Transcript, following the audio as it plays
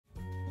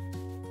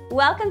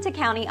Welcome to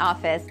County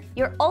Office,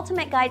 your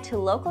ultimate guide to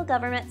local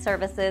government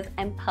services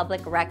and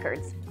public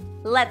records.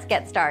 Let's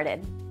get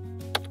started.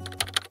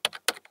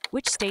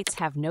 Which states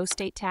have no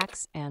state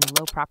tax and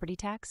low property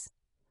tax?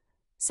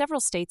 Several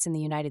states in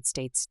the United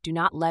States do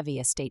not levy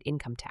a state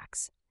income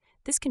tax.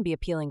 This can be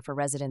appealing for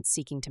residents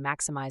seeking to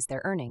maximize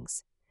their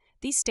earnings.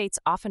 These states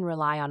often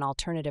rely on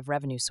alternative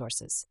revenue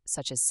sources,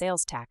 such as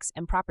sales tax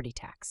and property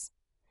tax.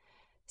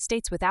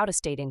 States without a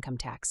state income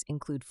tax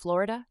include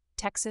Florida,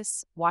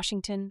 Texas,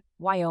 Washington,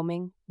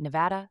 Wyoming,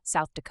 Nevada,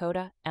 South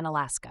Dakota, and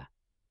Alaska.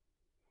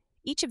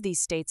 Each of these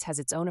states has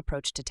its own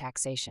approach to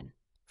taxation.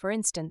 For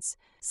instance,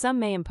 some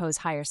may impose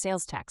higher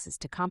sales taxes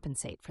to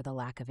compensate for the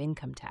lack of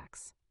income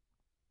tax.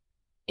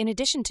 In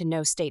addition to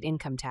no state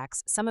income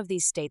tax, some of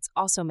these states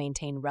also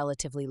maintain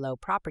relatively low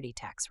property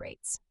tax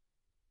rates.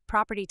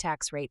 Property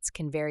tax rates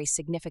can vary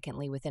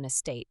significantly within a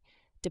state,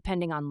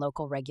 depending on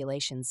local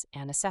regulations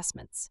and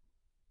assessments.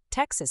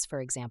 Texas,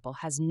 for example,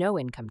 has no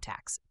income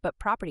tax, but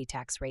property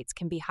tax rates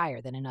can be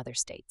higher than in other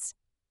states.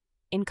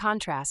 In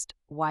contrast,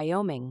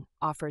 Wyoming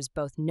offers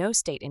both no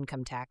state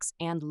income tax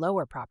and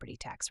lower property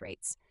tax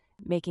rates,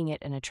 making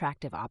it an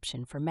attractive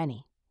option for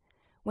many.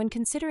 When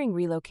considering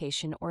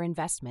relocation or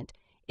investment,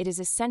 it is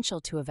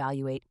essential to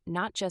evaluate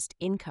not just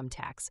income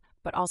tax,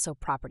 but also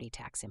property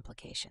tax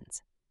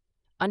implications.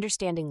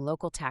 Understanding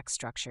local tax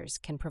structures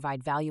can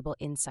provide valuable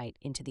insight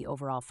into the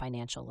overall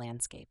financial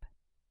landscape.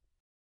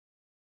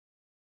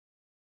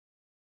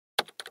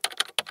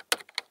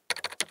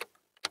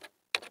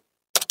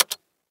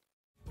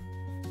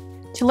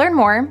 To learn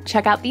more,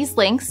 check out these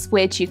links,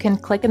 which you can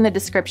click in the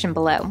description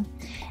below.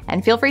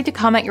 And feel free to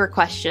comment your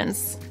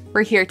questions.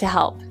 We're here to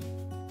help.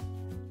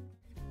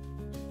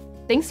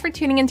 Thanks for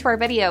tuning into our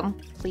video.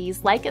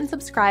 Please like and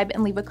subscribe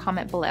and leave a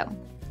comment below.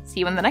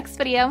 See you in the next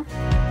video.